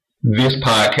This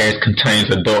podcast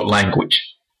contains adult language.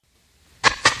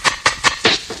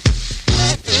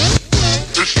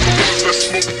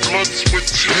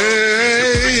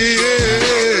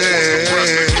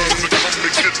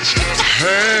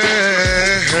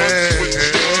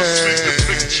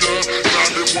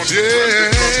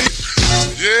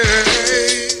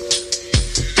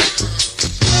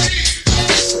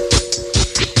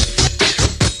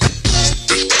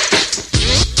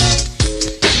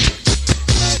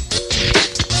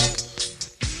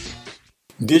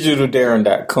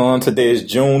 DigitalDarren.com. Today is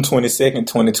June 22nd,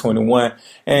 2021.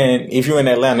 And if you're in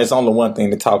Atlanta, there's only one thing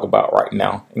to talk about right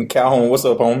now. And Calhoun, what's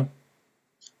up, homie?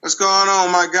 What's going on,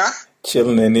 my guy?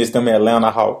 Chilling in this, them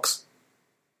Atlanta Hawks.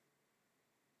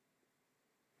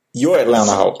 Your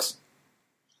Atlanta Hawks.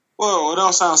 Well, it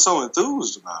don't sound so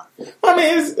enthused about it. I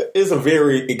mean, it's a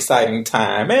very exciting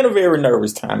time and a very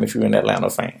nervous time if you're an Atlanta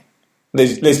fan.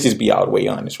 Let's just be all the way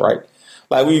honest, right?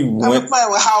 Like we went playing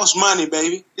with house money,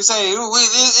 baby. It's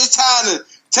time to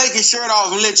take your shirt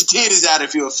off and let your titties out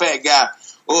if you're a fat guy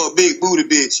or a big booty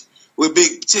bitch with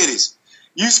big titties.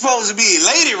 You supposed to be a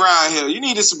lady around here. You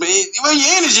need to where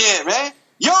your energy at, man?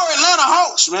 You're Atlanta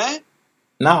Hawks, man.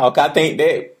 No, I think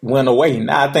that went away.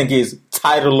 Now I think it's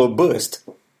title or bust.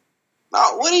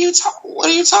 No, what are you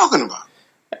talking about?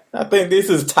 I think this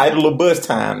is title or bust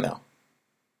time now.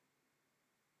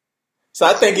 So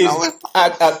I think it's,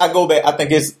 I go back,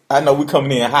 I know we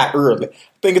coming in hot early. I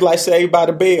think it's like Saved by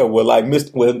the Bell where like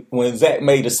when Zach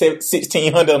made a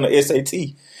 1600 on the SAT.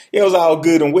 It was all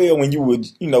good and well when you would,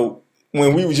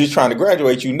 when we were just trying to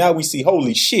graduate you. Now we see,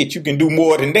 holy shit, you can do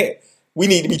more than that. We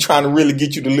need to be trying to really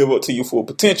get you to live up to your full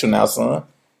potential now, son.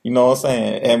 You know what I'm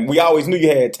saying? And we always knew you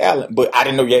had talent, but I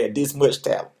didn't know you had this much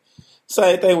talent.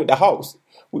 Same thing with the Hawks.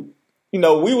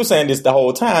 We were saying this the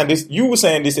whole time. You were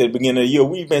saying this at the beginning of the year.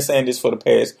 We've been saying this for the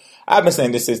past. I've been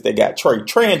saying this since they got Trey.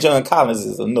 Trey and John Collins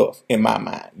is enough in my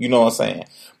mind. You know what I'm saying?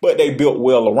 But they built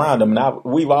well around them. And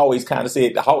we've always kind of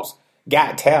said the Hawks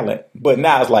got talent. But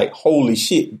now it's like, holy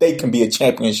shit, they can be a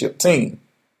championship team.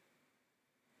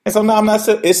 And so now I'm not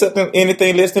accepting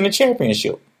anything less than a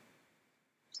championship.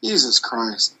 Jesus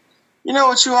Christ. You know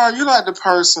what you are? You're like the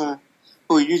person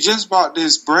who you just bought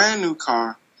this brand new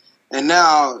car. And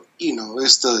now,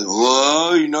 it's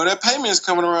that payment's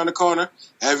coming around the corner.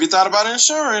 Have you thought about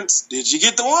insurance? Did you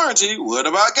get the warranty? What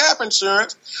about gap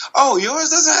insurance? Oh, yours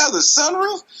doesn't have the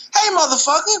sunroof? Hey,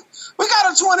 motherfucker, we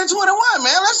got a 2021,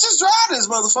 man. Let's just drive this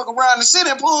motherfucker around the city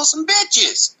and pull some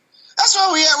bitches. That's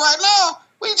where we at right now.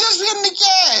 We just hitting the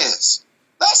gas.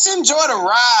 Let's enjoy the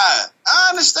ride. I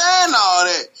understand all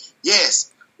that.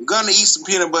 Yes, we're going to eat some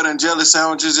peanut butter and jelly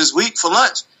sandwiches this week for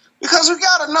lunch because we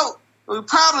got to know. We're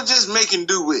probably just making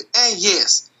do with. And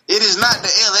yes, it is not the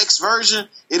LX version.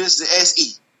 It is the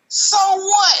SE. So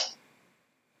what?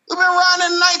 We've been riding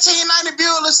a 1990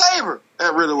 Buick LeSabre.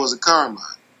 That really was a car of mine.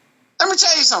 Let me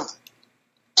tell you something.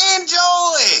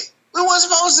 Enjoy it. We weren't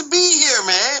supposed to be here,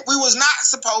 man. We was not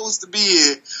supposed to be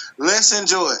here. Let's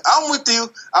enjoy it. I'm with you.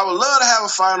 I would love to have a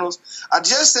finals. I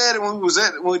just said it when we was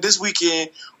at this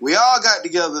weekend. We all got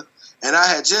together, and I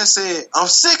had just said, I'm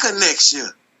sick of next year.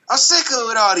 I'm sick of it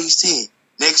with all these teams.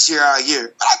 Next year out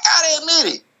here. But I gotta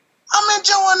admit it. I'm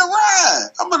enjoying the ride.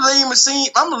 I'm gonna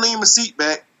lean my seat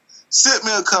back, sip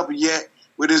me a cup of yak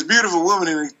with this beautiful woman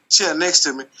in the chair next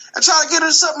to me, and try to get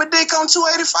her something my dick on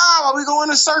 285 while we go in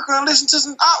a circle and listen to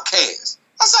some Outkast.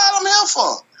 That's all I'm here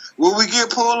for. Will we get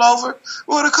pulled over?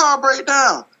 Will the car break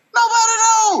down? Nobody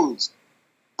knows.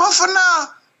 But for now,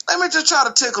 let me just try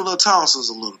to tickle the tonsils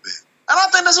a little bit. And I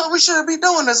think that's what we should be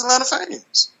doing as Atlanta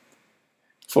fans.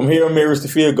 From Hail Marys to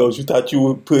field goals, you thought you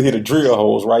would hit a drill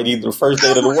holes, right? Either the first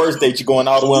date or the worst date, you're going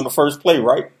all the way on the first play,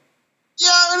 right? Yeah,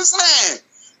 I understand.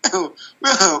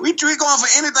 we going for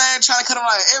anything, trying to cut them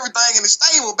like everything in the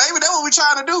stable, baby. That's what we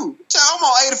trying to do. I'm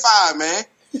on 85, man.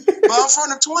 But I'm from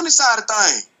the 20 side of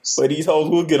things. But these hoes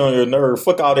will get on your nerve.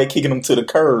 Fuck all that kicking them to the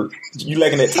curb. You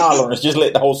lacking that tolerance. Just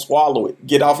let the hoe swallow it.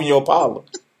 Get off in your parlor.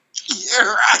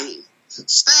 You're right.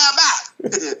 Stand back. You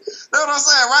know what I'm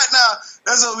saying? Right now,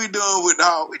 that's what we doing with the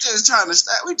Hawks. We just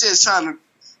trying to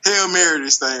Hail Mary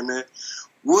this thing, man.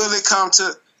 Will it come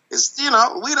to? We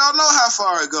don't know how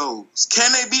far it goes.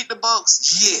 Can they beat the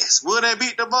Bucks? Yes. Will they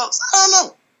beat the Bucks? I don't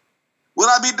know. Will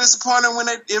I be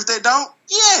disappointed if they don't?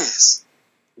 Yes.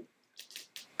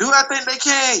 Do I think they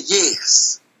can?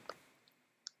 Yes.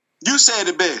 You said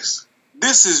it best.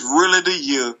 This is really the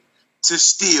year to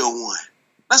steal one.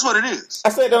 That's what it is. I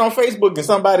said that on Facebook and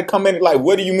somebody commented like,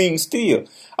 what do you mean steal?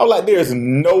 I was like, there's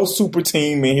no super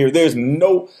team in here. There's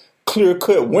no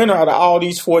clear-cut winner out of all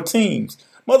these four teams.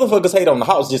 Motherfuckers hate on the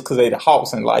Hawks just because they the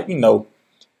Hawks and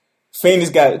Phoenix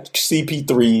got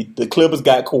CP3. The Clippers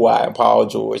got Kawhi and Paul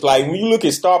George. Like, when you look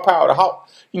at star power, the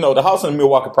Hawks and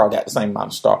Milwaukee probably got the same amount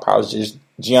of star power. It's just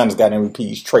Giannis got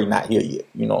MVPs. Trey not here yet.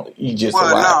 He just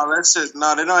arrived.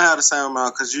 No, they don't have the same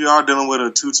amount because you are dealing with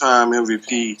a 2-time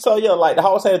MVP. So, yeah, like, the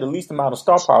Hawks had the least amount of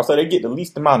star power, so they get the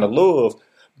least amount of love.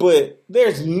 But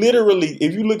there's literally,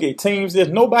 if you look at teams, there's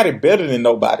nobody better than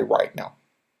nobody right now.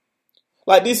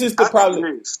 Like, this is the probably...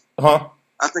 Think it is. Huh?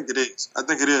 I think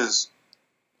it is.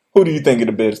 Who do you think is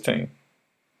the best team?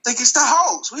 I think it's the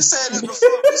Hawks. We said this before.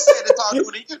 We said it all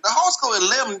through the year. The Hawks go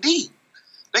 11 deep.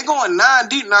 They going 9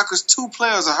 deep now because 2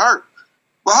 players are hurt.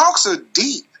 But Hawks are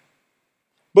deep.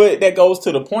 But that goes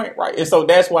to the point, right? And so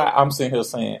that's why I'm sitting here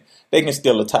saying they can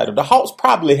steal a title. The Hawks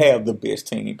probably have the best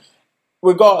team.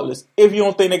 Regardless, if you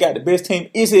don't think they got the best team,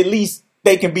 it's at least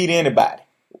they can beat anybody.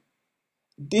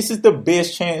 This is the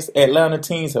best chance Atlanta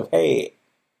teams have had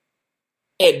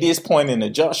at this point in the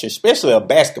juncture, especially a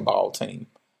basketball team.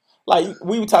 Like,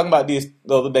 we were talking about this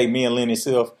the other day, me and Lenny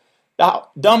Self.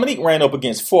 Dominique ran up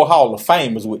against 4 Hall of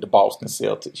Famers with the Boston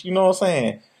Celtics. You know what I'm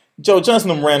saying? Joe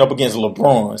Johnson ran up against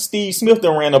LeBron. Steve Smith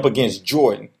ran up against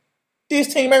Jordan.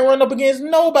 This team ain't run up against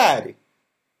nobody.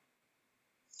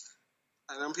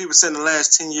 And people said in the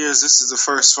last 10 years, this is the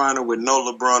first final with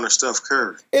no LeBron or Steph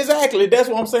Curry. Exactly. That's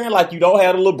what I'm saying. Like, you don't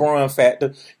have the LeBron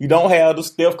factor. You don't have the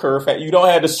Steph Curry factor. You don't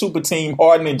have the super team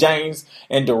Harden and James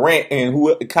and Durant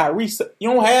and Kyrie. You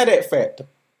don't have that factor.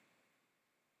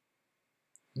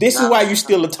 This is why you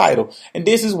steal a title. And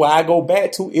this is why I go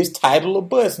back to it's title or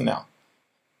bust now.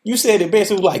 You said it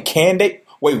best. It was like, can they?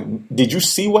 Wait, did you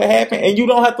see what happened? And you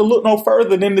don't have to look no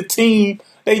further than the team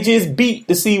they just beat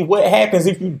to see what happens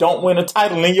if you don't win a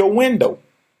title in your window.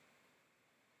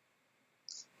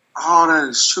 All that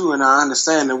is true, and I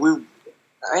understand that we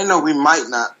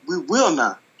will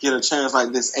not get a chance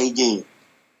like this again.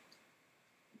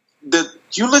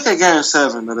 You look at Game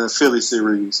 7 of the Philly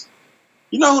series.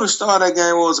 You know who the star of that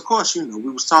game was? Of course, we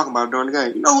was talking about it during the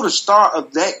game. You know who the star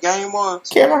of that game was?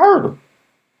 Kevin Huerter.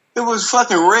 It was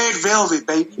fucking Red Velvet,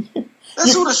 baby.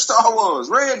 That's who the star was.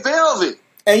 Red Velvet.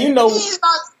 And you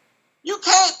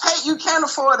can't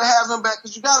afford to have him back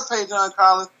because you got to pay John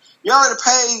Collins. You already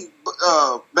paid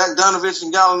Bogdanovich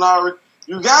and Gallinari.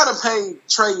 You got to pay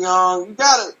Trae Young.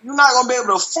 You're not going to be able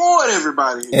to afford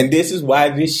everybody. And this is why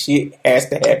this shit has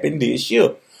to happen this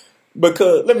year.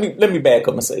 Because let me back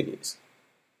up and say this.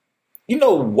 You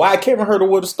know why Kevin Huerter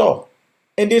was a star?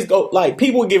 And this go like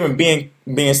people were giving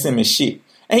Ben Simmons shit,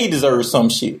 and he deserves some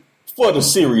shit for the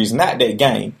series, not that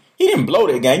game. He didn't blow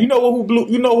that game. You know who blew?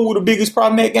 You know who the biggest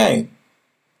problem in that game?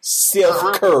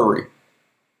 Steph Curry.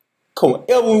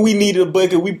 Whenever we needed a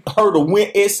bucket, we Huerter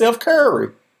went at Steph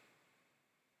Curry.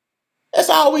 That's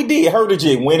all we did. Huerter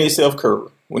just went at Steph Curry.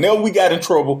 Whenever we got in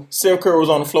trouble, Steph Curry was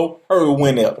on the floor. Huerter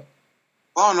went at him.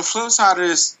 Well, on the flip side of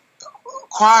this,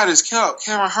 quiet as kept,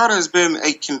 Kevin Huerter has been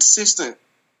a consistent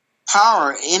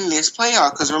power in this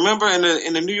playoff. Because remember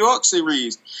in the New York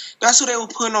series, that's who they were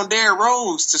putting on Derrick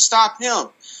Rose to stop him,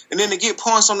 and then to get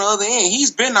points on the other end.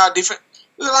 He's been our different.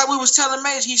 Like we was telling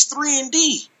Mage, he's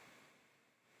 3-and-D.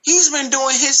 He's been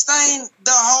doing his thing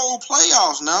the whole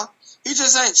playoffs now. He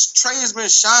just ain't. Trae has been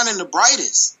shining the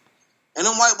brightest, and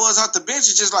them white boys off the bench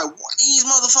are just like, what, these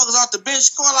motherfuckers off the bench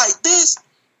score like this.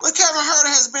 But Kevin Huerter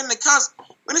has been the constant.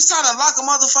 When it's time to lock a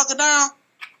motherfucker down,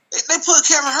 they put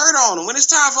Kevin Huerter on him. When it's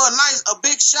time for a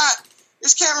big shot,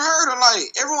 it's Kevin Huerter.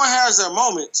 Like, everyone has their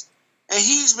moments, and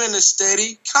he's been a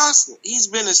steady constant. He's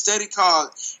been a steady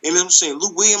cog in this machine. Lou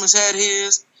Williams had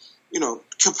his.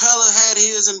 Capella had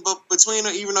his in between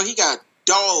them, even though he got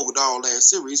dogged all that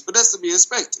series, but that's to be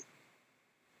expected.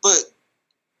 But,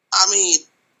 I mean,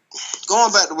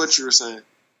 going back to what you were saying,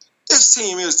 this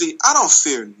team is deep. I don't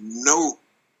fear no.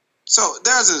 So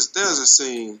there's a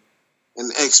scene in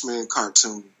the X-Men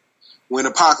cartoon when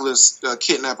Apocalypse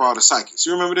kidnapped all the psychics.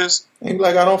 You remember this? He's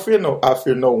like, I fear no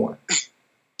one.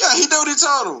 Yeah, he knew what he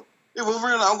told him. It was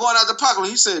real. I'm going out to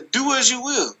Apocalypse. He said, do as you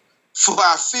will, for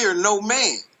I fear no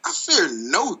man. I fear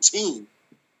no team.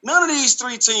 None of these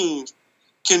 3 teams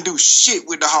can do shit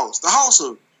with the Hawks. The Hawks,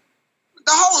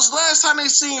 last time they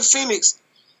seen Phoenix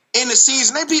in the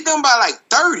season, they beat them by like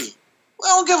 30. We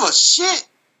don't give a shit.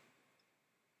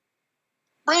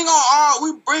 We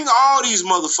bring all these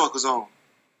motherfuckers on.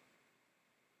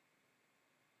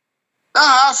 That's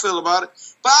how I feel about it.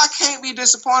 But I can't be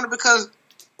disappointed because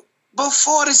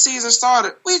before the season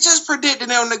started, we just predicted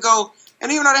them to go.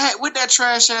 And even though they had with that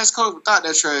trash ass coach, without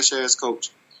that trash ass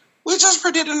coach, we just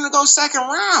predicted them to go second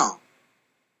round.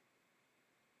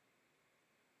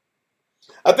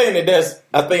 I think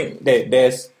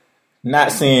that's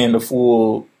not seeing the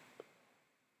full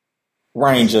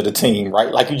range of the team,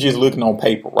 right? Like, you're just looking on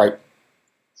paper, right?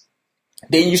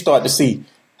 Then you start to see,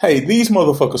 hey, these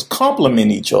motherfuckers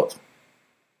complement each other.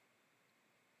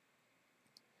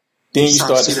 Then you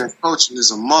start to see that coaching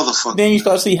is a motherfucker. Then you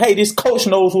start to see, hey, this coach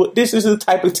knows what this is the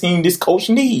type of team this coach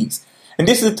needs. And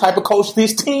this is the type of coach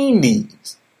this team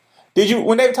needs.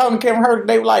 When they were talking to Kevin Hurd,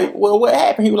 they were like, well, what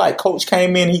happened? He was like, coach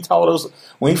came in, he told us,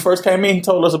 when he first came in, he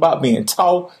told us about being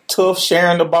tough,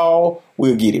 sharing the ball,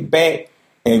 we'll get it back,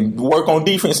 and work on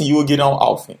defense, and you will get on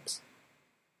offense.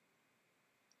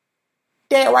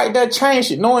 That right there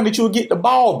changed it, knowing that you'll get the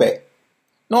ball back.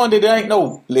 Knowing that there ain't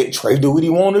no, let Trey do what he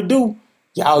want to do.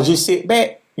 Y'all just sit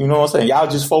back. You know what I'm saying? Y'all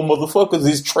just four motherfuckers.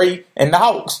 It's Trey and the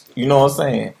Hawks. You know what I'm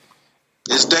saying?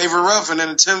 It's David Ruffin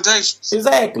and the Temptations.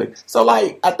 Exactly. So,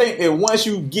 like, I think that once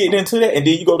you get into that and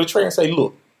then you go to Trey and say,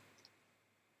 look,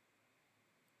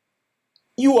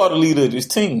 you are the leader of this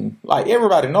team. Like,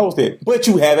 everybody knows that. But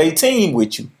you have a team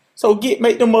with you. So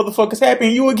make them motherfuckers happy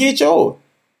and you will get yours.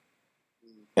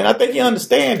 And I think you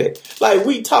understand it. Like,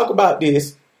 we talk about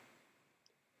this.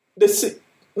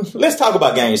 Let's talk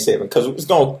about Game 7 because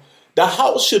the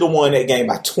Hawks should have won that game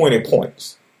by 20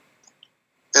 points.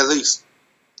 At least.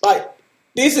 Like,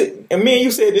 and me and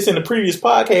you said this in the previous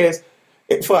podcast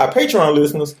for our Patreon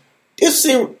listeners.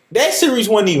 That series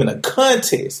wasn't even a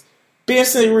contest. Ben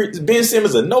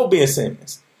Simmons or no Ben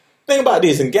Simmons. Think about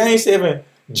this. In Game 7,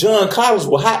 John Collins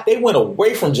was hot. They went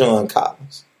away from John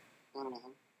Collins.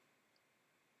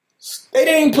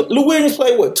 Mm-hmm. Lou Williams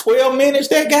played, 12 minutes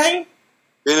that game?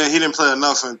 Yeah, he didn't play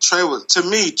enough. And Trey was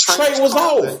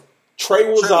off. Trey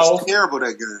was off. Terrible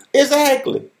that game.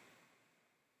 Exactly.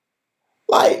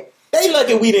 Like, they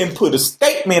lucky we didn't put a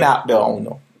statement out there on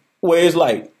them. Where it's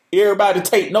like, everybody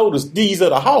take notice. These are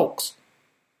the Hawks.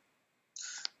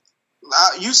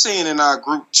 You seen in our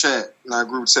group chat, I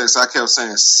kept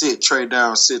saying, sit Trey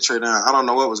down. I don't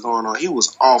know what was going on. He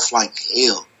was off like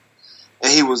hell.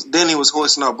 And he was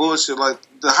hoisting up bullshit. Like,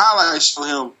 the highlights show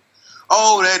him,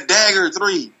 that dagger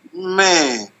 3.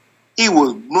 Man, he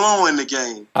was blowing the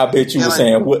game. I bet you were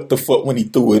saying, what the fuck when he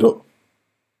threw it up?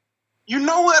 You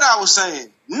know what I was saying?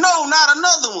 No, not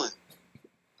another one.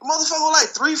 The motherfucker was like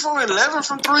 3 from 11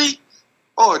 from 3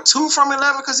 or 2 from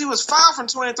 11 because he was 5 from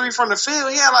 23 from the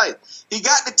field. He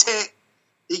got the tech.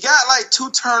 He got like 2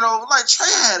 turnovers. Like, Trey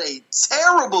had a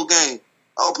terrible game.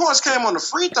 All points came on the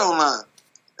free throw line.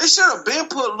 They should have been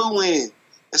put Lou in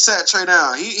and sat Trey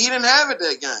down. He didn't have it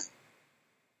that game.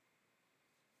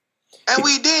 And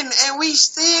we didn't. And we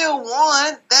still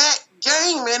won that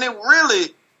game. And it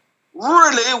really,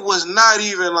 it was not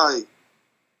even like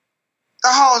the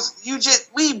Hawks.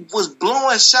 We was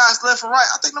blowing shots left and right.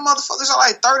 I think the motherfuckers are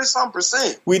like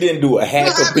 30-something%. We didn't do a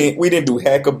hack of Ben. We didn't do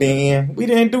hack of Ben. We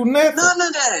didn't do nothing. None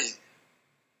of that.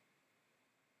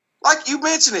 Like you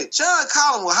mentioned it, John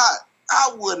Collins was hot.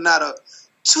 I would not have.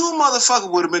 2 motherfuckers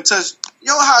would have been touched.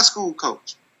 Your high school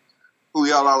coach, who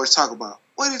y'all always talk about.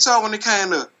 What did he talk when it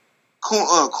came to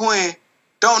Quinn?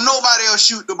 Don't nobody else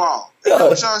shoot the ball.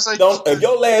 Yeah, if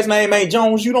your last name ain't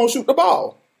Jones, you don't shoot the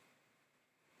ball.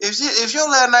 If your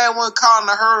last name wasn't calling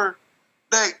to her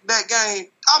that game,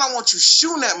 I don't want you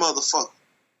shooting that motherfucker.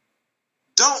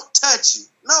 Don't touch it.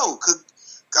 No, because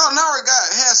Gallinari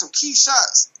had some key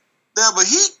shots there, but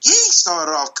he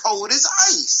started off cold as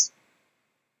ice.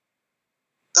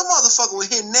 The motherfucker was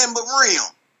hitting nothing but rim.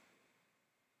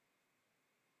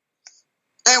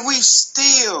 And we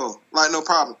still, no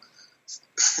problem.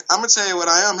 I'm going to tell you what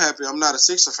I am happy. I'm not a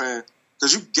Sixer fan.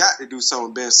 Because you got to do something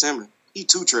with Ben Simmons. He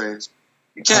too trash.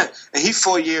 You can't. And he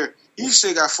 4 year. He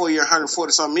still got 4 year,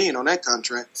 $140-something million on that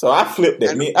contract. So I flipped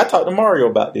that. I talked to Mario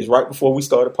about this right before we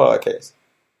started the podcast.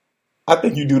 I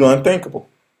think you do the unthinkable.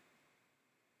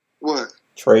 What?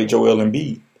 Trade Joel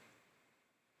Embiid.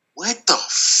 What the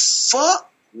fuck?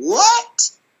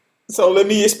 What? So let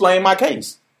me explain my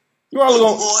case. What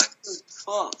the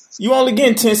fuck? You only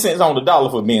getting 10 cents on the dollar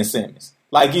for Ben Simmons.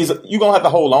 Like you're gonna have to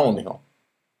hold on to him.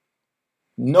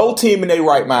 No team in their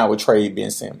right mind would trade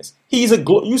Ben Simmons.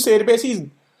 You said it best.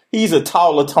 He's a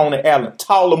taller Tony Allen,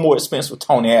 more expensive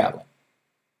Tony Allen.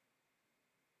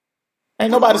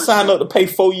 Ain't nobody signed up to pay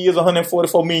 4 years,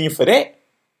 $144 million for that.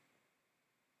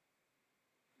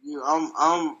 Yeah,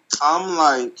 I'm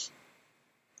like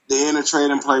the end of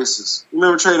Trading Places. You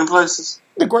remember Trading Places?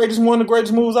 One of the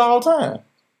greatest moves of all time.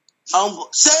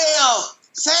 Sell.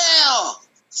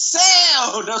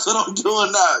 That's what I'm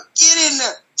doing now. Get in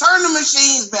there. Turn the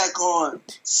machines back on.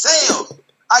 Sell.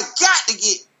 I got to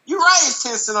get. You're right. It's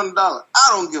 10 cents on the dollar. I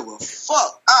don't give a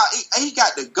fuck. He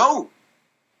got to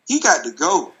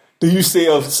go. Do you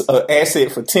sell an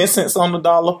asset for 10 cents on the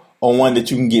dollar, or one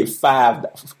that you can get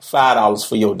 $5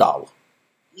 for your dollar?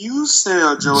 You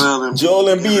sell Joel Embiid.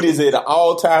 Joel Embiid is at an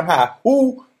all-time high.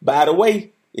 Who, by the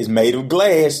way, is made of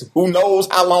glass. Who knows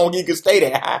how long he can stay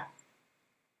that high?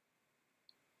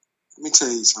 Let me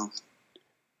tell you something.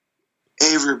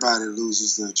 Everybody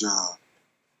loses their job.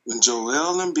 When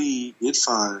Joel Embiid get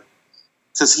fired,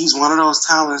 because he's one of those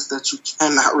talents that you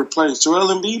cannot replace. Joel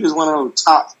Embiid is one of those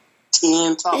top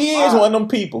 10, top 5. He is one of them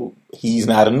people. He's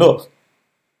not enough.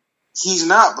 He's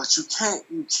not, but you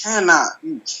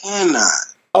cannot.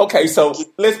 Okay, so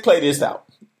let's play this out.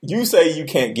 You say you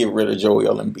can't get rid of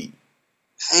Joel Embiid.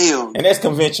 Hell. And that's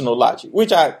conventional logic,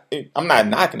 which I'm not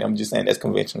knocking it. I'm just saying that's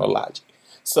conventional logic.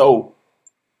 So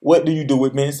what do you do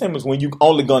with Ben Simmons when you're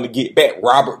only going to get back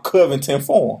Robert Covington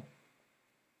for him?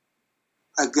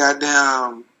 I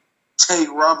goddamn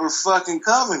take Robert fucking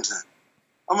Covington.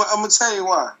 I'm going to tell you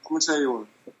why.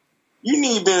 You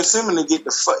need Ben Simmons to get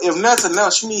the fuck, if nothing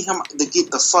else, you need him to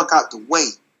get the fuck out the way.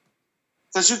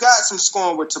 Because you got some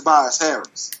scoring with Tobias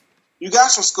Harris. You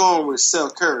got some scoring with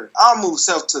Seth Curry. I'll move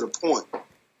Seth to the point.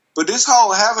 But this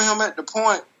whole having him at the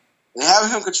point and having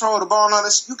him control the ball and all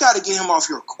this, you got to get him off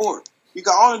your court. You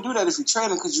can only do that if you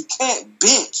trade him because you can't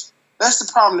bench. That's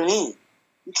the problem they're in.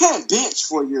 You can't bench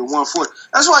for your 140.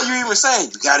 That's why you're even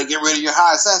saying you got to get rid of your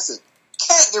highest asset. You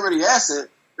can't get rid of your asset.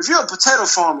 If you're a potato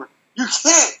farmer, you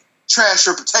can't trash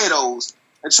your potatoes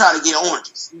and try to get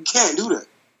oranges. You can't do that.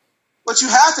 What you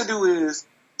have to do is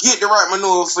get the right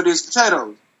manure for these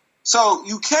potatoes. So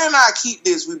you cannot keep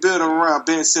this. We building around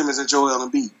Ben Simmons and Joel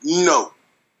Embiid. No.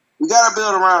 We got to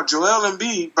build around Joel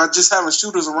Embiid by just having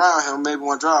shooters around him, maybe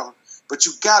one driver. But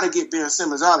you got to get Ben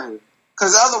Simmons out of here.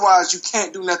 Because otherwise you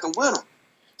can't do nothing with him.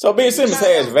 So Ben Simmons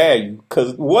has value.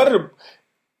 Because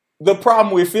the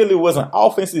problem with Philly wasn't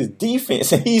offense, it's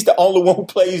defense. And he's the only one who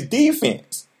plays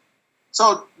defense.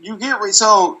 So you get rid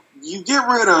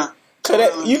of... So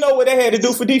that, you know what they had to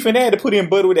do for defense? They had to put in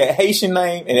Buddy with that Haitian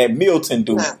name and that Milton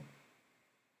dude. Yeah.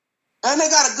 And they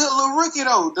got a good little rookie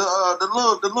though,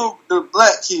 the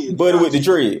black kid. Buddy with the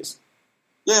dreads.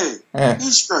 Yeah.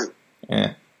 He's straight.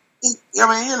 Yeah.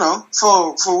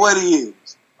 For what he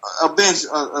is, a bench,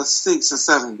 a 6 or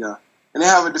 7 guy, and they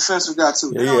have a defensive guy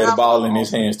too. Yeah, he had the ball in his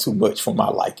hands too much for my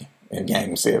liking in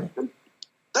Game 7.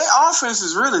 Their offense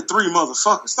is really 3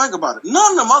 motherfuckers. Think about it.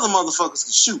 None of them other motherfuckers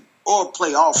can shoot or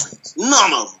play offense.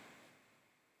 None of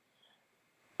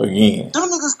them. Again. Them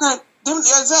niggas can't.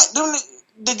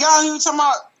 The guy he was talking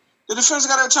about, the defensive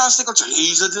guy that trying to stick up to,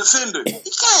 he's a defender. He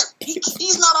can't.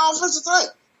 He's not an offensive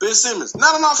threat. Ben Simmons,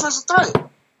 not an offensive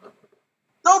threat.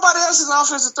 Nobody else is an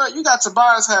offensive threat. You got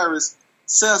Tobias Harris,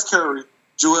 Seth Curry,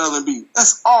 Joel Embiid.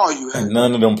 That's all you have. And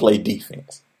none of them play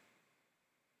defense.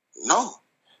 No.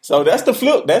 So that's the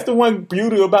flip. That's the one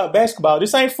beauty about basketball.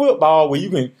 This ain't football where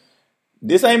you can.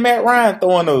 This ain't Matt Ryan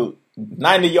throwing a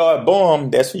 90-yard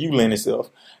bomb. That's for you, Lenny Self.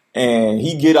 And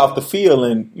he get off the field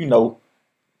and,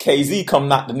 KZ come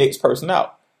knock the next person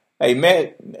out. Hey,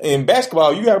 Matt, in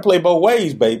basketball, you got to play both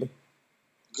ways, baby.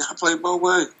 You got to play both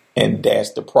ways. And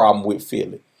that's the problem with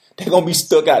Philly. They're going to be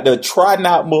stuck out there trying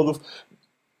out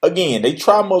Again, they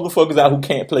try motherfuckers out who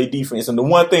can't play defense. And the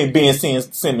one thing Ben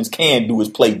Simmons can do is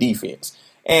play defense.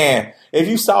 And if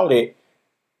you saw that,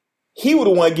 he was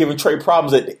the one giving Trey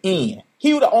problems at the end.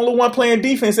 He was the only one playing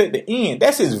defense at the end.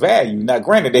 That's his value. Now,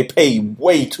 granted, they paid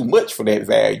way too much for that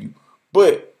value.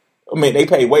 But, they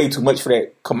paid way too much for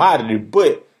that commodity.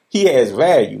 But he has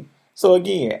value. So,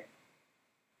 again,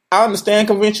 I understand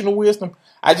conventional wisdom.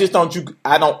 I just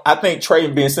I think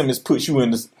trading Ben Simmons puts you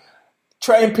in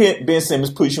trading Ben Simmons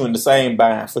puts you in the same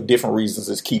bind for different reasons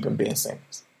as keeping Ben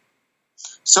Simmons.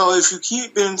 So if you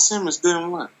keep Ben Simmons, then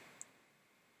what?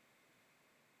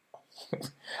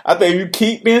 I think you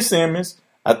keep Ben Simmons.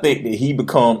 I think that he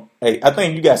I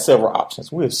think you got several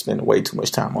options. We're spending way too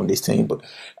much time on this team, but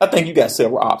I think you got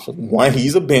several options. One,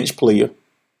 he's a bench player.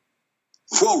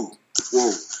 Whoa.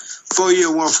 4-year,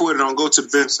 140. Don't go to the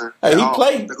bench, sir. Hey, he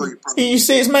played. He's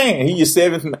 6 man. He is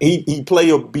 7th. He play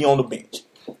or be on the bench.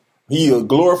 He a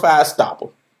glorified stopper.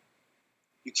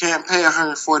 You can't pay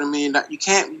 $140 million. You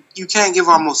can't give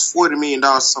almost $40 million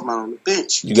to somebody on the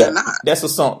bench. You cannot. That's a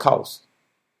sunk cost.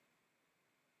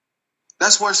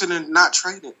 That's worse than not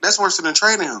trading. That's worse than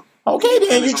trading him. Okay,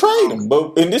 then you trade him.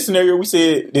 But in this scenario, we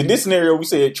said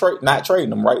not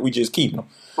trading him. Right? We just keeping him.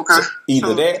 Okay. So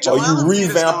either that, or you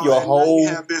revamp your whole. You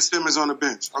have Ben Simmons on the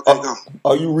bench. Okay, go.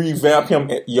 Or you revamp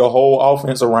your whole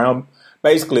offense around.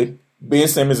 Basically, Ben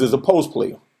Simmons is a post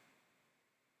player.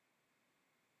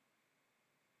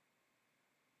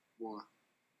 Boy.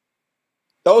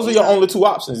 Those are your only 2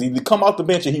 options. Either come off the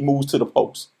bench or he moves to the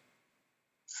post.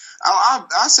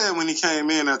 I said when he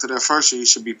came in after that first year, he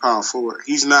should be power forward.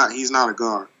 He's not a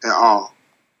guard at all.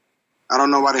 I don't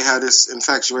know why they had this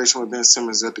infatuation with Ben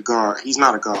Simmons at the guard. He's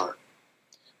not a guard.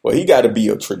 Well, he got to be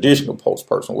a traditional post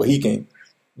person where he can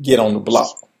get on the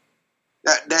block.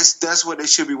 That's what they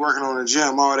should be working on in the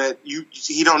gym. All that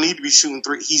he don't need to be shooting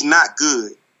three. He's not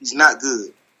good. He's not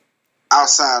good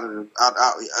outside of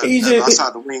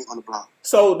outside the wing on the block.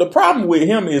 So the problem with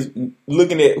him is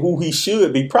looking at who he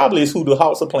should be. Probably is who the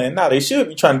Hawks are playing now. They should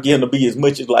be trying to get him to be as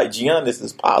much as like Giannis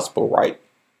as possible, right?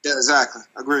 Yeah, exactly.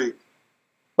 Agreed.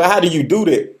 But how do you do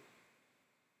that?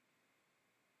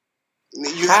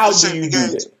 How do you do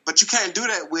that? But you can't do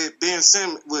that with Ben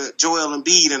Simmons, with Joel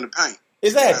Embiid in the paint.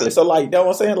 Exactly. So, like, that's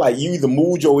what I'm saying. Like, you either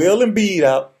move Joel Embiid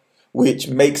out, which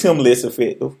makes him less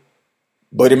effective,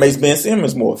 but it makes Ben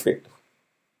Simmons more effective.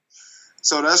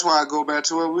 So that's why I go back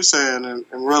to what we're saying and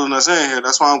reeling us in here.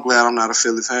 That's why I'm glad I'm not a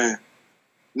Philly fan.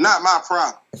 Not my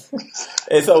problem.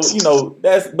 And so,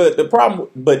 but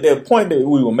the point that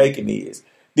we were making is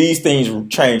these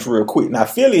things change real quick. Now,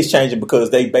 Philly is changing because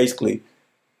they basically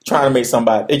trying to make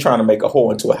they're trying to make a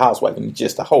hole into a housewife and it's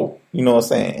just a hole. You know what I'm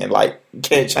saying? And like, you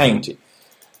can't change it.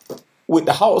 With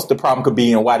the Hawks, the problem could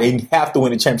be, and why they have to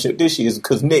win the championship this year is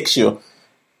because next year,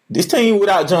 this team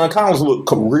without John Collins look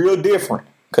real different.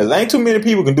 Because ain't too many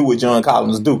people can do what John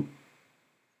Collins do.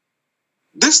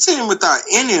 This team without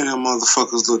any of them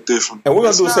motherfuckers look different. And we're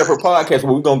going to do a separate podcast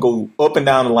where we're going to go up and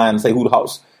down the line and say who the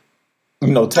Hawks,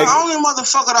 take. The only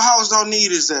motherfucker the Hawks don't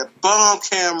need is that bum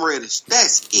Cam Reddish.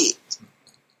 That's it.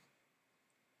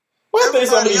 Well, I think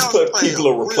some of these people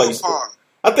are replaceable.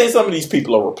 I think some of these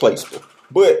people are replaceable.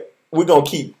 But we're gonna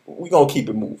keep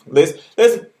it moving.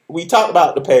 We talked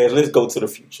about the past. Let's go to the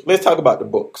future. Let's talk about the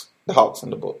Bucks, the Hawks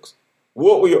and the Bucks.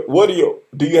 Do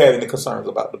you have any concerns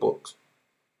about the Bucks?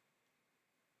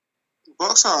 The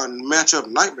Bucks are a matchup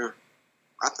nightmare,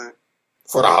 I think.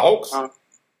 For the Hawks?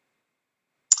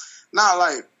 Not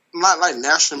like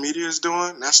national media is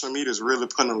doing. National media is really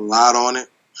putting a lot on it.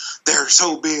 They're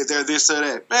so big, they're this or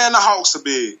that. Man, the Hawks are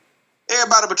big.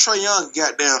 Everybody but Trae Young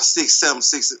got down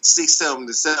 6'7"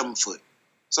 to 7 foot.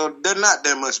 So they're not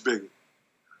that much bigger.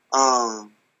 And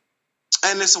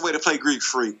it's a way to play Greek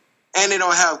freak. And they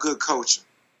don't have good coaching.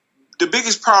 The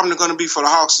biggest problem they're going to be for the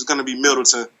Hawks is going to be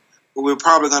Middleton. We're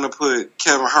probably going to put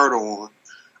Kevin Huerter on.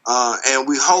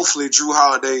 And hopefully Drew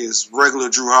Holiday is regular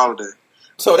Drew Holiday.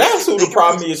 So that's who the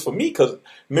problem is for me, because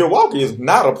Milwaukee is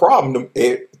not a problem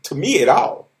to me at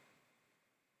all.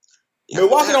 Yeah,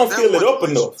 Milwaukee don't fill it up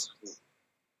enough.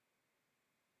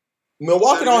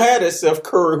 Milwaukee don't have that Steph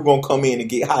Curry who's going to come in and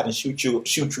get hot and shoot you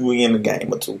in a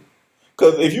game or two.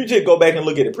 Because if you just go back and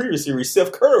look at the previous series,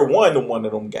 Steph Curry won one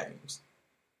of them games.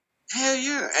 Hell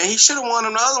yeah. And he should have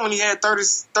won the other one. He had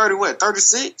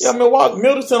 36? Yeah,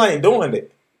 Middleton ain't doing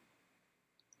that.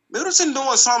 Middleton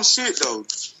doing some shit, though.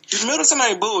 Middleton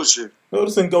ain't bullshit.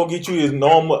 Middleton going to get you his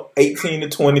normal 18 to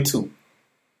 22.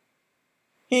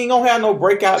 He ain't going to have no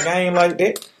breakout game like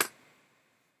that.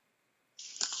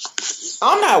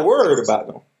 I'm not worried about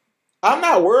them. I'm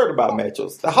not worried about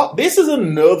matchups. This is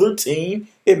another team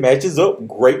that matches up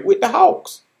great with the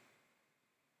Hawks.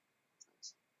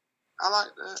 I like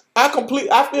that. I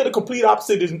feel the complete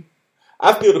opposite.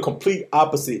 I feel the complete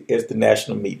opposite as the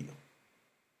national media.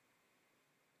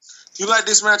 You like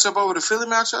this matchup over the Philly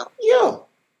matchup? Yeah.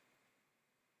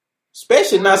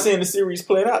 Especially not seeing the series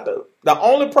playing out. The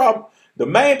only problem, the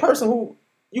main person who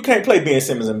you can't play Ben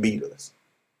Simmons and beat us.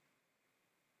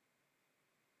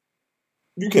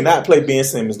 You cannot play Ben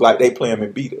Simmons like they play him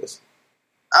and beat us.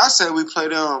 I said we play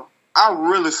them. I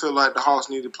really feel like the Hawks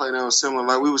need to play them similar.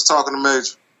 Like we was talking to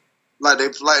Major. Like they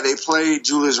played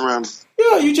Julius Randle.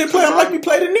 Yeah, you just play them like you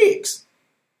play the Knicks.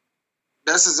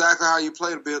 That's exactly how you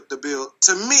play the Bill.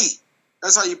 To me,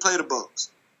 that's how you play the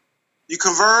Bucks. You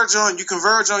converge on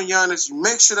Giannis. You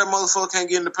make sure that motherfucker can't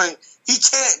get in the paint. He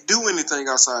can't do anything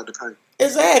outside the paint.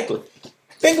 Exactly.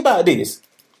 Think about this.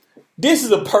 This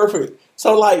is a perfect.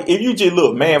 So, like, if you just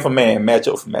look man for man,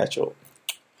 matchup for matchup,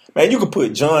 man, you could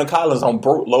put John Collins on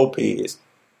Brook Lopez,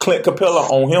 Clint Capella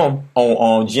on him,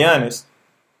 on Giannis,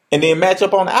 and then match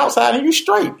up on the outside, and you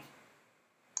straight.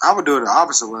 I would do it the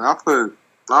opposite way. I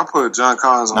put John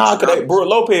Collins on. Nah, because Brook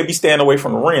Lopez be standing away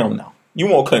from the rim now. You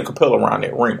want Clint Capella around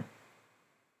that rim.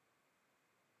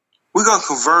 We're gonna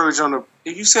converge on the.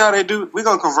 You see how they do? We're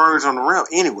gonna converge on the rim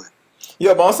anyway.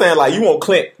 Yeah, but I'm saying, like, you want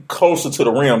Clint closer to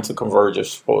the rim to converge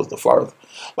as far as the farther.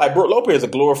 Like, Brook Lopez is a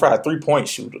glorified 3-point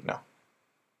shooter now.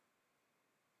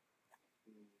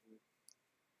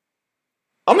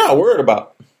 I'm not worried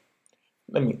about.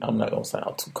 I'm not gonna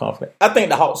sound too confident. I think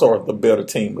the Hawks are the better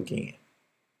team again.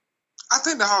 I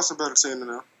think the Hawks are a better team than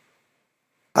them.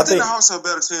 I think the Hawks are a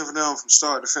better team for them from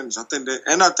start to finish. I think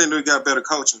they got better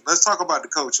coaching. Let's talk about the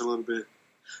coach a little bit.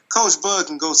 Coach Bud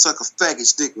can go suck a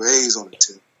faggot dick with A's on the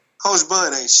tip. Coach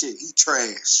Bud ain't shit. He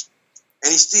trash.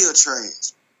 and he still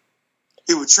trash.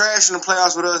 He was trash in the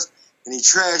playoffs with us, and he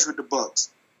trashed with the Bucks.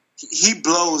 He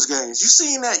blows games. You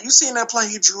seen that? You seen that play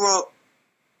he drew up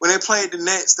when they played the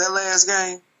Nets that last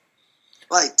game?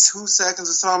 Like 2 seconds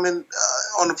or something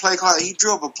on the play clock. He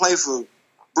drew up a play for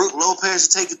Brook Lopez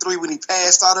to take a three when he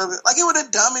passed out of it. Like, it was the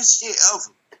dumbest shit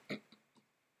ever.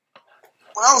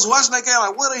 When I was watching that game,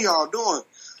 like, what are y'all doing?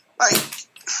 Like,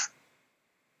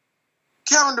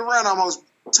 Kevin Durant almost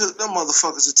took them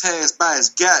motherfuckers to task by his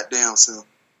goddamn self.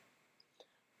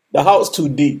 The Hawks too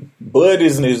deep. Bud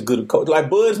isn't as good a coach. Like,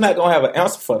 Bud's not going to have an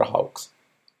answer for the Hawks.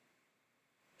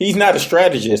 He's not a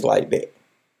strategist like that.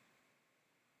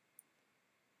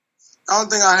 I don't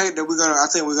think I hate that I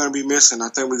think we're gonna be missing. I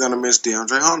think we're gonna miss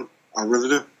DeAndre Hunter. I really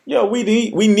do. Yeah, we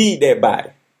need that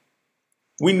body.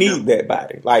 We need that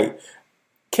body. Like,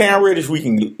 Cam Reddish we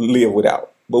can live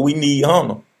without, but we need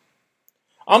Hunter.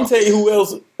 I'm telling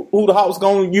you who the Hawks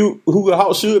gonna use, who the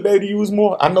Hawks should be able to use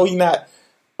more. I know he's not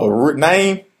a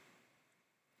name.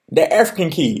 That African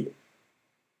kid.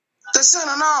 The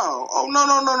center, no. Oh,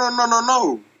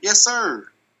 no. Yes, sir.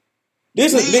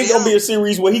 This gonna be a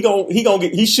series where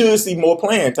he should see more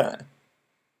playing time.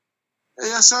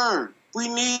 Yes, sir. We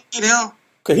need him.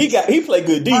 Cause he played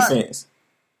good defense.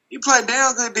 He played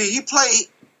damn good defense. He played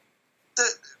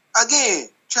again.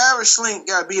 Travis Schlenk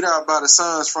got beat out by the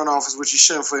Suns front office, which he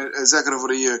shouldn't for Executive of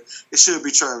the Year. It should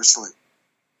be Travis Schlenk.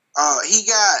 He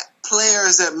got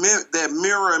players that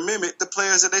mirror and mimic the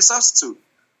players that they substitute.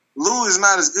 Lou is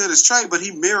not as good as Trey, but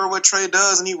he mirror what Trey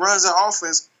does, and he runs the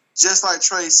offense just like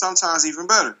Trey, sometimes even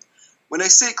better. When they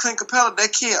sit Clint Capella,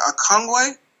 that kid,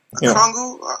 Kongu,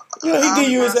 he give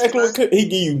you exactly what he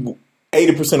give you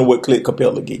 80% of what Clint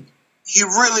Capella give. He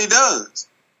really does.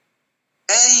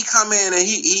 And he come in and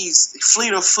he's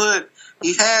fleet of foot.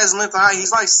 He has length of height.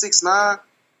 He's like 6'9".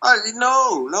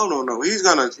 No. He's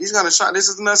gonna shine. This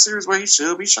is another series where he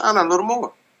should be shining a little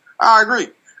more. I agree.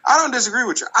 I don't disagree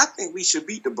with you. I think we should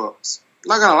beat the Bucks. I'm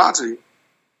not gonna lie to you.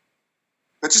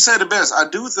 But you said the best. I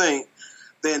do think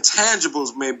the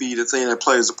intangibles may be the thing that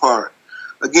plays a part.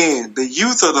 Again, the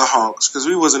youth of the Hawks, because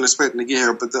we wasn't expecting to get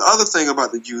here. But the other thing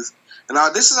about the youth, and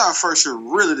this is our first year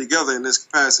really together in this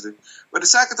capacity. But the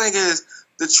second thing is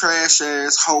the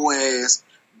trash-ass, hoe-ass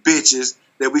bitches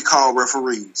that we call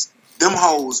referees. Them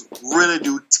hoes really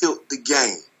do tilt the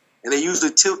game. And they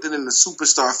usually tilt it in the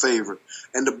superstar favor.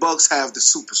 And the Bucks have the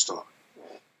superstar.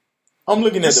 I'm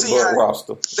looking at the Buck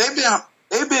roster.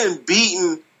 They've been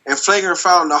beating and flagrant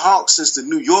fouling the Hawks since the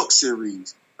New York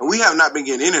series. And we have not been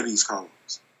getting any of these calls.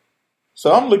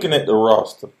 So I'm looking at the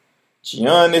roster.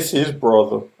 Giannis, his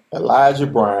brother, Elijah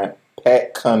Bryant,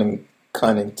 Pat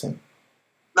Cunnington.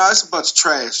 No, it's a bunch of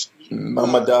trash.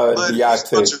 Mamadou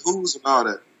Diaté. A bunch of who's and all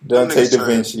that. Dante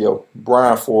DiVincenzo,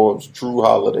 Brian Forbes, Drew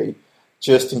Holiday,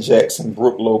 Justin Jackson,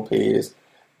 Brook Lopez,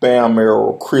 Bam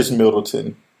Merrill, Chris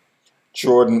Middleton,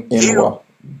 Jordan Enwa,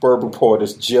 Burber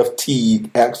Portis, Jeff Teague,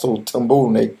 Axel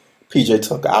Tambune, PJ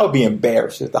Tucker. I would be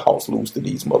embarrassed if the Hawks lose to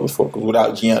these motherfuckers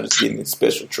without Giannis getting his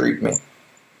special treatment.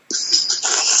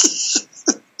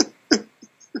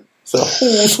 So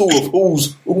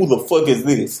who the fuck is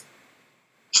this?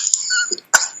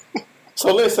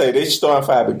 So let's say they start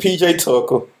five with PJ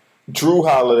Tucker, Drew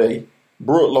Holiday,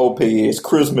 Brook Lopez,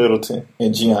 Chris Middleton,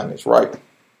 and Giannis, right?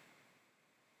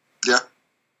 Yeah.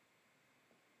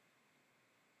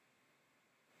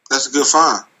 That's a good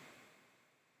find.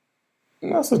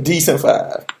 That's a decent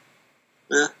five.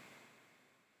 Yeah.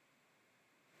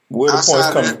 Where the points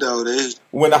come?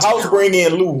 When the Hawks bring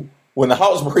in Lou, when the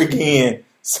Hawks bring in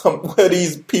where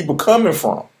these people coming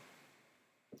from?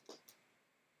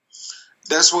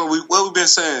 That's what we've been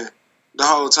saying the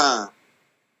whole time.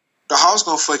 The Hawks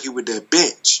gonna fuck you with that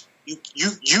bench.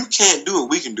 You can't do what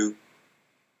we can do.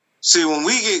 See, when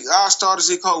we get our starters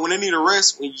get called, when they need a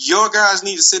rest, when your guys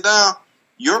need to sit down,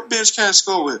 your bench can't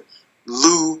score with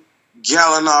Lou,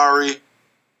 Gallinari.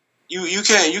 You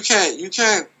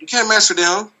can't mess with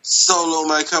them. Solo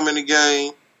might come in the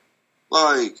game.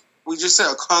 Like we just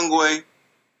said, Kongu.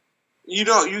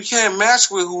 You can't match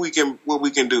with what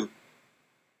we can do.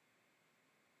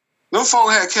 Them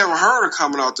folk had Kevin Huerter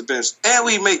coming off the bench, and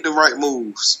we make the right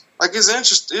moves. Like it's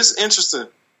interesting.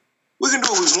 We can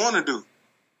do what we want to do.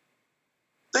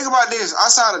 Think about this: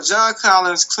 outside of John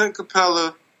Collins, Clint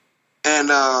Capella, and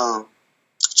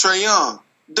Trae Young,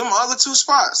 them other two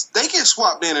spots they get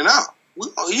swapped in and out.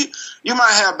 You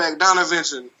might have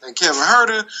Bogdanovich and Kevin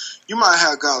Huerter. You might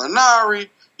have Gallinari.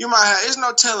 You might have. There's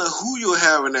no telling who you'll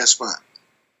have in that spot.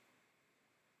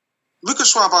 We can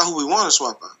swap out who we want to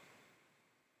swap out.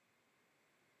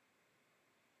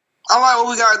 I like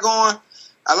what we got going.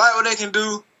 I like what they can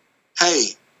do.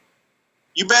 Hey,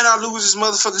 You better not lose this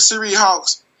motherfucking series,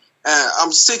 Hawks. And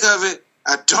I'm sick of it.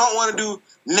 I don't want to do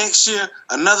next year,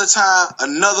 another time,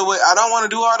 another way. I don't want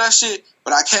to do all that shit,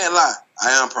 but I can't lie. I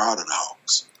am proud of the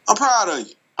Hawks. I'm proud of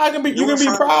you. You can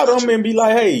be proud of them and be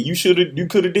like, hey, you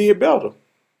could have did better.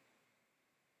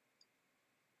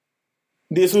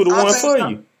 This would have won for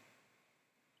you.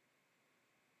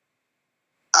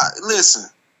 Listen,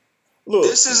 look,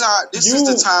 this is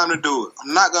the time to do it.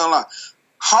 I'm not gonna lie.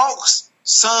 Hawks,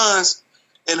 Suns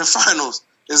in the finals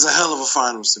is a hell of a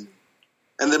finals to me.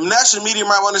 And the national media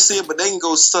might want to see it, but they can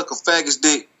go suck a faggot's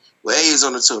dick with A's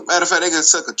on the tip. Matter of fact, they can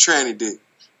suck a tranny dick.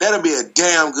 That'll be a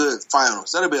damn good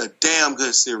finals. That'll be a damn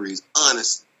good series,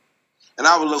 honestly. And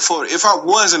I would look forward. If I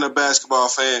wasn't a basketball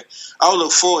fan, I would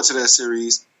look forward to that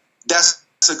series. That's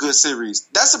a good series.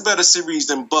 That's a better series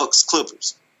than Bucks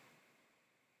Clippers.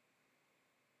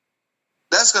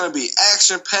 That's gonna be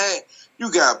action packed.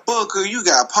 You got Booker, you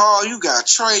got Paul, you got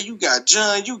Trey, you got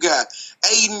John, you got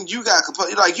Aiden, you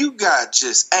got you got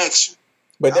just action.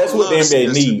 But that's what the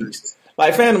NBA needs.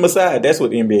 Like fandom aside, that's what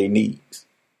the NBA needs.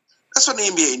 That's what the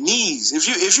NBA needs.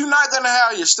 If you're not gonna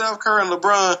have your Steph Curry and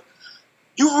LeBron,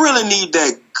 you really need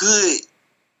that good.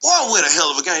 Boy, what a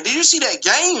hell of a game! Did you see that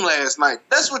game last night?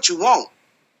 That's what you want,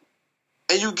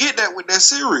 and you get that with that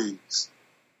series.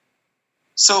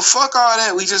 So fuck all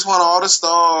that. We just want all the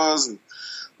stars, and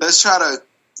let's try to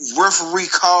referee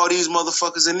call these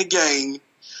motherfuckers in the game,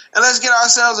 and let's get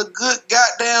ourselves a good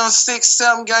goddamn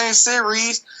 6-7 game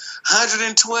series.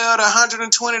 112 to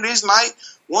 120 this night.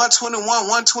 121,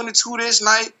 122 this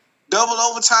night. Double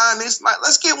overtime this night.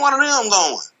 Let's get one of them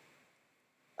going.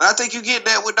 And I think you get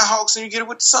that with the Hawks and you get it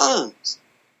with the Suns.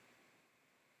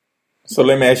 So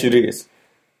let me ask you this.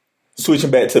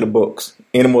 Switching back to the Bucks.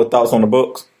 Any more thoughts on the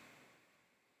Bucks?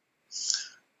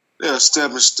 They're a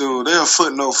stepping stool. They're a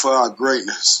footnote for our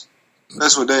greatness.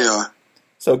 That's what they are.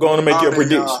 So going to make your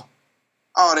prediction.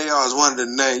 All they are is one of the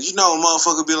names. You know, a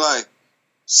motherfucker be like,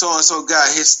 so-and-so guy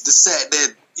hits the sack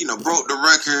that, broke the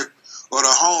record, or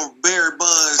the Barry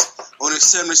Bonds on his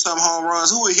 70-something home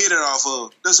runs. Who we hit it off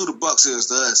of? That's who the Bucks is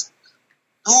to us.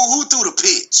 Who threw the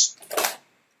pitch?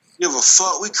 Give a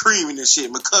fuck. We creaming this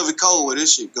shit. McCovey Cole with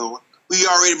this shit going. We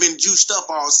already been juiced up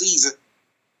all season.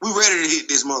 We ready to hit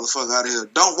this motherfucker out of here.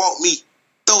 Don't walk me.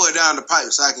 Throw it down the pipe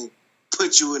so I can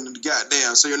put you in the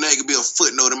goddamn, so your name can be a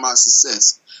footnote in my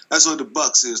success. That's what the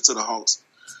Bucks is to the Hawks.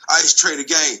 Ice trade a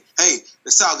game. Hey,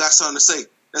 the South got something to say.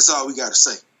 That's all we got to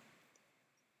say.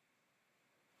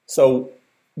 So,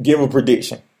 give a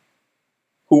prediction.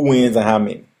 Who wins and how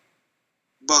many?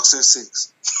 Bucks in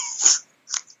 6.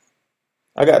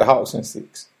 I got the Hawks in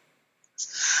 6.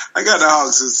 I got the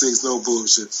Hawks in 6. No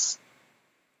bullshit.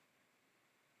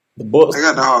 The Bucks. I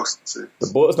got the Hawks in 6.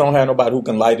 The Bucks don't have nobody who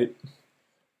can light it.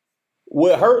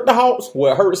 What hurts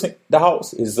the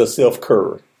Hawks is a Steph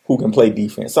Curry who can play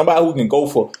defense. Somebody who can go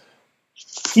for.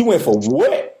 He went for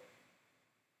what?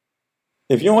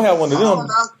 If you don't have one of them,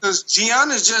 because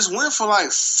Giannis just went for like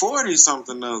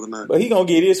 40-something the other night. But he gonna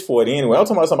get his 40 anyway. I'm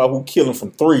talking about somebody who killing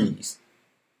from threes,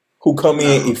 who come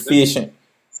in efficient,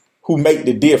 who make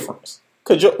the difference.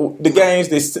 Because the games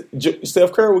that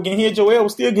Steph Curry was getting hit, Joel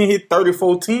was still getting hit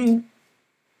 30-14.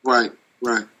 Right.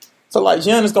 So like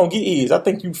Giannis gonna get his. I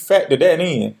think you factor that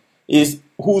in. Is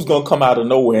who's gonna come out of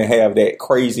nowhere and have that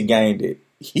crazy game that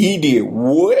he did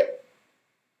what?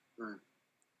 Right.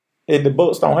 And the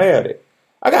Bucks don't have it.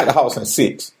 I got the Hawks in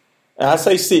 6. And I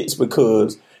say 6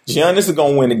 because Giannis is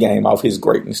going to win the game off his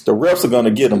greatness. The refs are going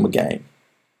to get him a game.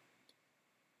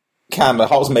 The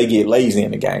Hawks may get lazy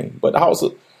in the game, but the Hawks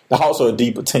are a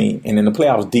deeper team. And in the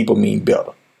playoffs, deeper mean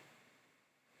better.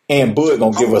 And Bud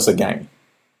going to give us a game.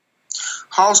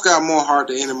 Hawks got more heart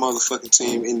than any motherfucking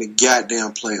team in the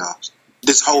goddamn playoffs.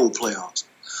 This whole playoffs.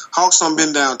 Hawks done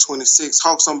been down 26.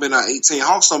 Hawks done been down 18.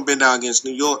 Hawks done been down against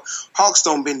New York. Hawks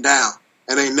done been down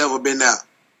and ain't never been out.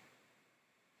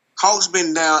 Hawks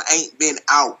been down, ain't been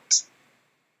out.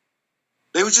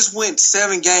 They just went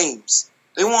 7 games.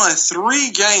 They won 3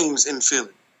 games in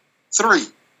Philly. 3.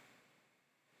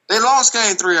 They lost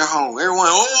game 3 at home. Everyone,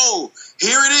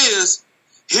 here it is.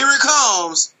 Here it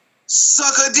comes.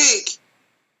 Suck a dick.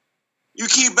 You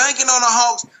keep banking on the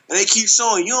Hawks, and they keep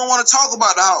showing you don't want to talk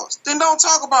about the Hawks. Then don't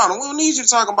talk about them. We don't need you to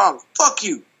talk about them. Fuck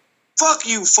you. Fuck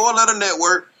you, 4-letter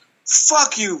network.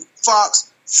 Fuck you, Fox.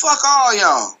 Fuck all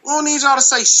y'all. We don't need y'all to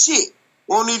say shit.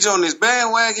 We don't need you on this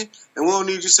bandwagon, and we don't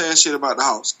need you saying shit about the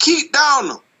Hawks. Keep down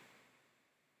them.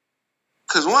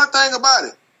 Because one thing about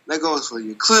it, that goes for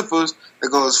your Clippers, that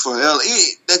goes for LA,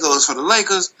 that goes for the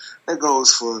Lakers, that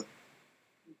goes for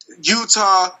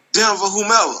Utah, Denver,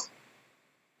 whomever.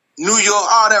 New York,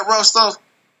 all that rough stuff.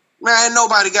 Man, ain't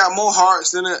nobody got more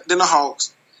hearts than the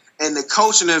Hawks. and the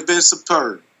coaching has been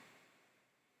superb.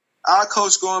 Our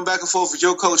coach going back and forth with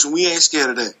your coach, and we ain't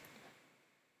scared of that.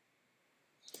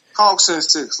 Hawks and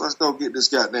Six, let's go get this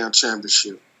goddamn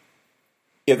championship.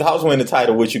 If the Hawks win the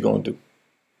title, what you gonna do?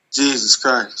 Jesus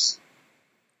Christ.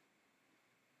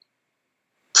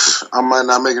 I might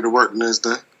not make it to work the next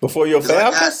day. Before your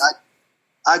Falcons?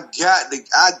 I got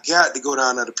to go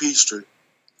down to the Peachtree.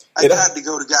 I got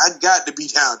to be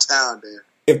downtown there.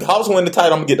 If the Hawks win the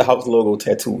title, I'm gonna get the Hawks logo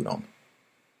tattooed on me.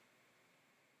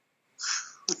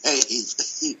 Hey,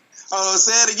 say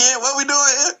it again. What we doing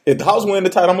here? If the Hawks win the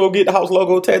title, I'm gonna get the Hawks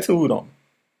logo tattooed on me.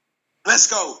 Let's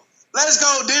go.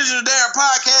 Digital Darren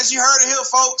Podcast. You heard it here,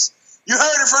 folks. You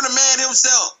heard it from the man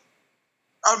himself.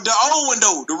 The old one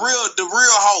though, the real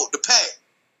Hawk, the Pack.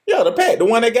 Yeah, the Pack, the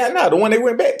one they got now, the one they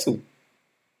went back to.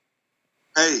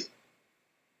 Hey,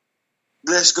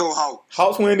 let's go Hawk.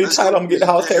 Hawks win the title, I'm gonna get the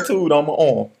Hawks tattooed on my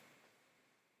arm.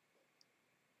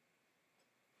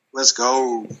 Let's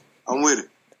go. I'm with it.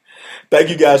 Thank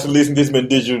you guys for listening. This has been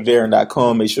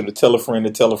digitaldarren.com. Make sure to tell a friend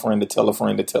to tell a friend to tell a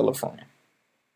friend to tell a friend.